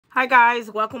Hi guys,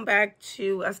 welcome back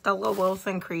to Estella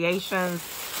Wilson Creations.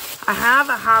 I have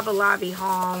a Hobby Lobby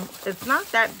haul. It's not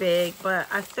that big, but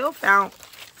I still found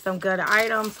some good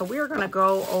items. So we're going to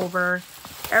go over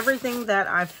everything that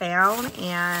I found,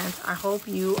 and I hope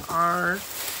you are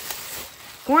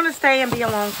going to stay and be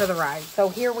along for the ride. So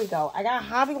here we go. I got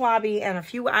Hobby Lobby and a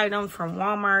few items from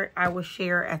Walmart I will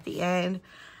share at the end.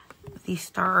 The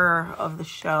star of the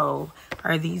show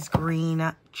are these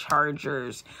green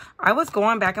chargers. I was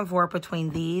going back and forth between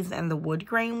these and the wood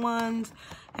grain ones,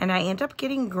 and I end up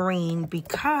getting green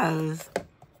because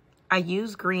I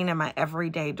use green in my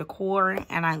everyday decor,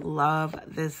 and I love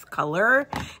this color.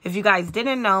 If you guys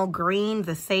didn't know, green,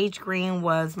 the sage green,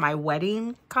 was my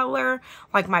wedding color.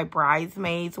 Like, my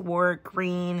bridesmaids wore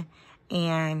green,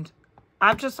 and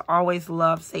I've just always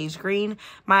loved sage green.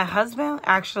 My husband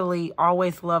actually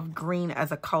always loved green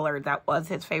as a color. That was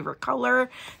his favorite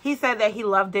color. He said that he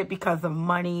loved it because of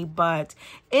money. But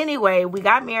anyway, we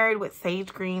got married with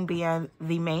sage green being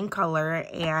the main color.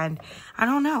 And I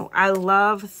don't know. I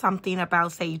love something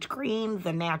about sage green,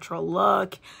 the natural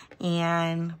look.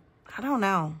 And I don't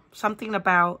know, something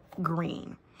about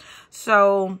green.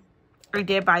 So I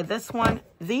did buy this one.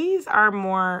 These are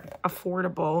more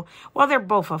affordable. Well, they're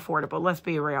both affordable, let's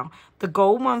be real. The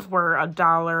gold ones were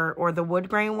 $1, or the wood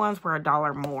grain ones were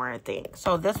 $1 more, I think.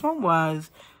 So this one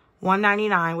was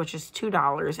 $1.99, which is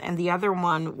 $2, and the other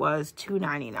one was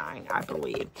 $2.99, I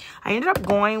believe. I ended up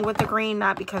going with the green,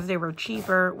 not because they were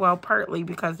cheaper. Well, partly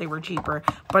because they were cheaper,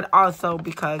 but also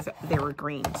because they were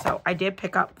green. So I did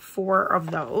pick up 4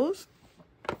 of those.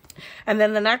 And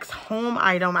then the next home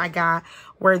item I got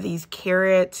were these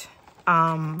carrot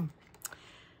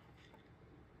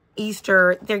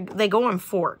Easter. They go in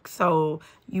forks. So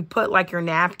you put like your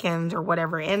napkins or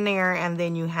whatever in there, and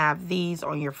then you have these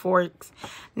on your forks.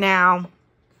 Now,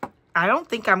 I don't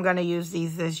think I'm going to use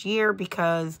these this year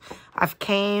because I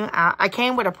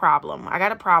came with a problem. I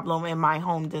got a problem in my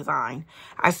home design.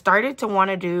 I started to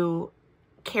want to do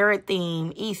carrot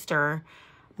theme Easter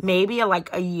maybe like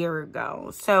a year ago.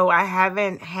 So I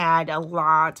haven't had a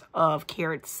lot of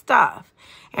carrot stuff.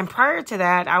 And prior to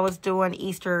that, I was doing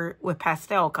Easter with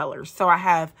pastel colors. So I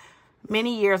have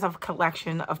many years of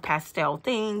collection of pastel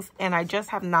things, and I just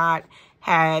have not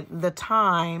had the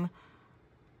time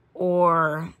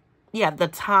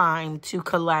to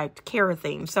collect carrot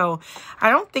themes. So I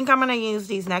don't think I'm going to use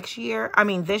these this year,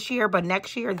 but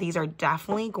next year, these are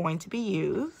definitely going to be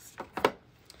used.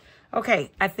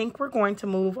 Okay, I think we're going to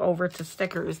move over to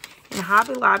stickers. In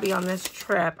Hobby Lobby on this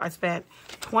trip, I spent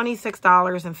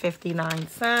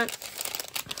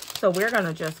 $26.59. So we're going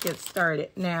to just get started.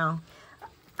 Now,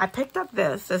 I picked up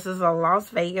this. This is a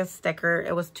Las Vegas sticker.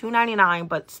 It was $2.99,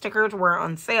 but stickers were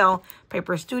on sale.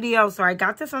 Paper Studio. So I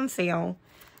got this on sale.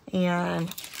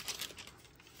 And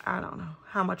I don't know.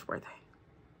 How much were they?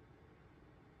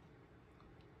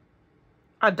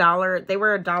 $1. They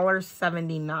were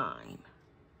 $1.79.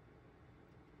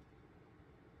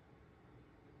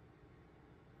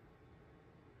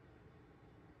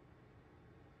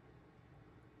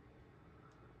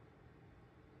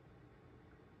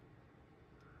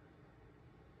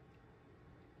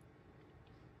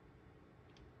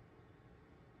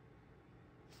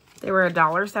 They were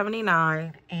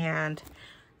 $1.79, and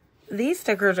these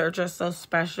stickers are just so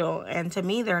special. And to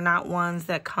me, they're not ones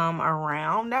that come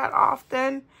around that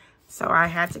often. So I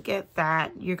had to get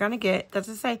that. You're going to get, does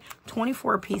it say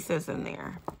 24 pieces in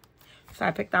there? So I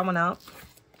picked that one up.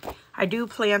 I do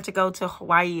plan to go to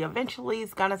Hawaii eventually.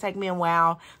 It's going to take me a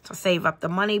while to save up the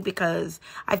money because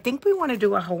I think we want to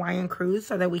do a Hawaiian cruise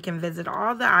so that we can visit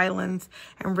all the islands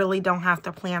and really don't have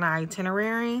to plan our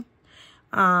itinerary.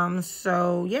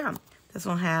 So yeah, this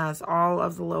one has all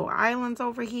of the little islands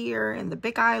over here and the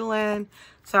big island.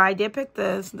 So I did pick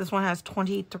this. This one has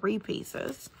 23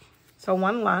 pieces. So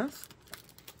one less.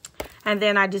 And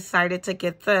then I decided to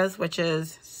get this, which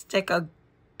is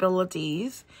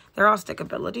Stickabilities. They're all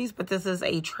Stickabilities, but this is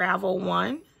a travel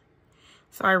one.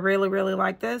 So I really, really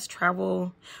like this.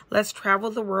 Let's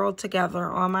travel the world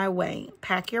together on my way.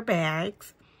 Pack your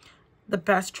bags. The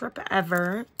best trip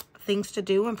ever. Things to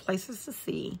do and places to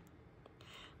see.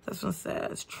 This one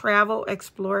says, travel,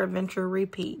 explore, adventure,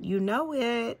 repeat. You know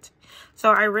it.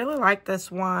 So I really like this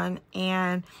one.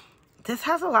 And this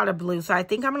has a lot of blue. So I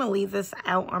think I'm going to leave this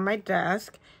out on my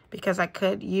desk because I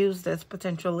could use this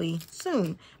potentially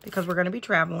soon because we're going to be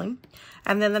traveling.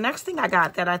 And then the next thing I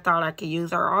got that I thought I could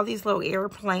use are all these little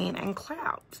airplane and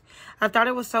clouds. I thought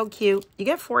it was so cute. You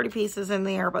get 40 pieces in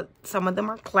there, but some of them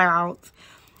are clouds.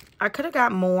 I could have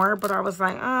got more, but I was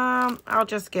like, I'll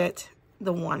just get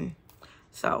the one.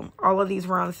 So all of these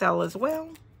were on sale as well.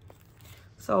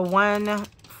 So one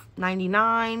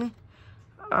 $2.99.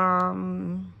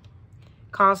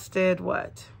 Costed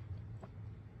what?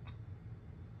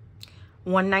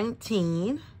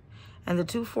 $119. And the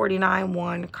 $2.49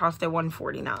 one costed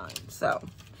 $1.49. So,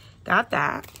 got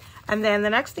that. And then the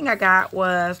next thing I got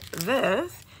was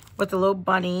this with the little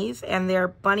bunnies, and they're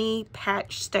bunny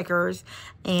patch stickers.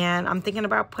 And I'm thinking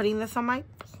about putting this on my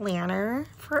planner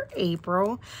for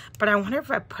April. But I wonder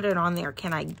if I put it on there,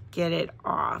 can I get it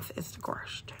off? Is the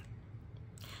question.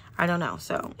 I don't know.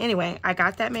 So, anyway, I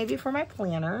got that maybe for my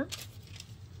planner.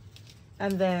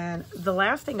 And then the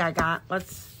last thing I got,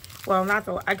 well,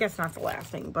 I guess not the last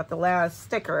thing, but the last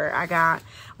sticker I got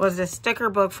was this sticker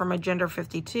book from Agenda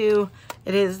 52.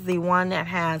 It is the one that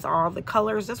has all the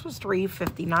colors. This was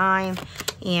 $3.59,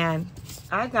 and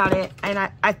I got it,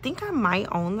 and I think I might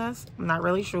own this. I'm not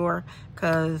really sure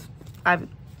because I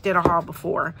did a haul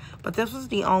before, but this was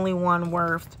the only one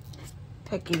worth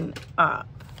picking up.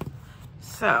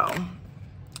 So,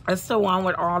 it's the one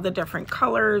with all the different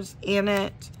colors in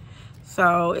it.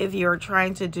 So if you're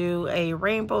trying to do a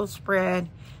rainbow spread,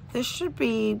 it should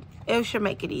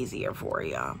make it easier for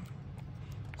you.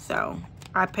 So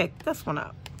I picked this one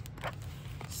up.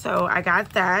 So I got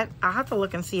that. I'll have to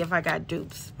look and see if I got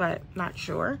dupes, but not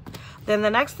sure. Then the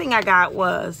next thing I got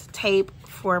was tape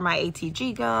for my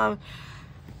ATG gum.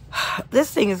 This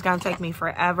thing is going to take me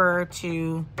forever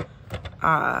to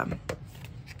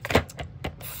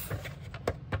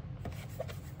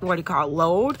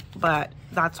load, but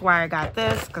that's why I got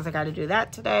this, because I got to do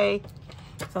that today.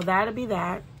 So that'll be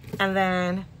that. And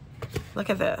then look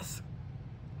at this.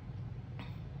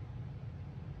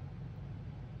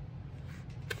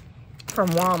 From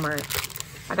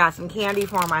Walmart. I got some candy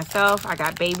for myself. I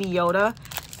got Baby Yoda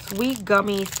Sweet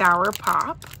Gummy Sour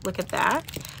Pop. Look at that.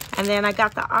 And then I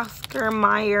got the Oscar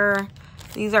Mayer.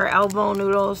 These are elbow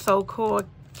noodles. So cool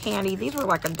candy. These were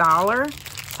like $1.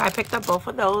 I picked up both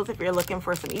of those if you're looking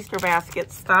for some Easter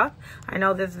basket stuff. I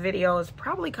know this video is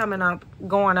probably going up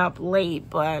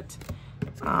late, but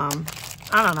I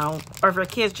don't know. Or if your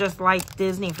kids just like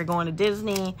Disney, if you're going to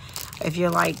Disney, if you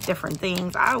like different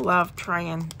things. I love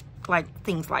trying like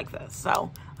things like this.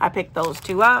 So I picked those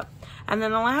two up. And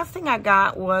then the last thing I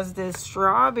got was this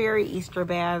strawberry Easter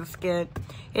basket.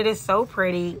 It is so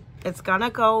pretty. It's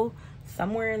gonna go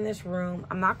somewhere in this room.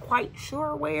 I'm not quite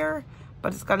sure where,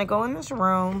 but it's gonna go in this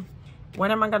room.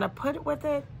 What am I gonna put with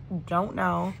it? Don't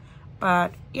know.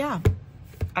 But yeah,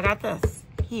 I got this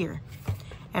here.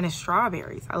 And it's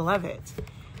strawberries. I love it.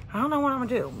 I don't know what I'm gonna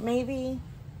do. Maybe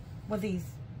with these,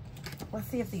 let's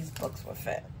see if these books will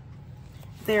fit.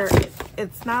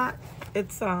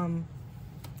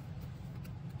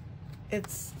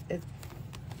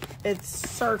 It's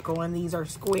circle and these are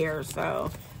square,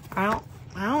 so I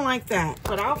don't like that.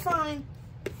 But I'll find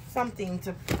something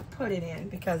to put it in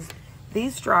because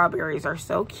these strawberries are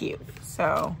so cute.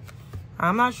 So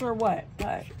I'm not sure what,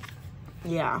 but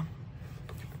yeah,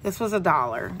 this was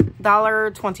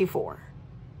 $1.24.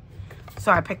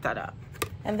 So I picked that up,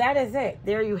 and that is it.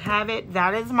 There you have it.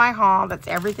 That is my haul. That's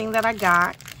everything that I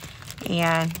got.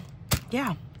 And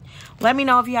yeah, let me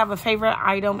know if you have a favorite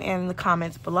item in the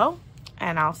comments below,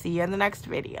 and I'll see you in the next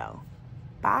video.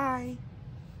 Bye.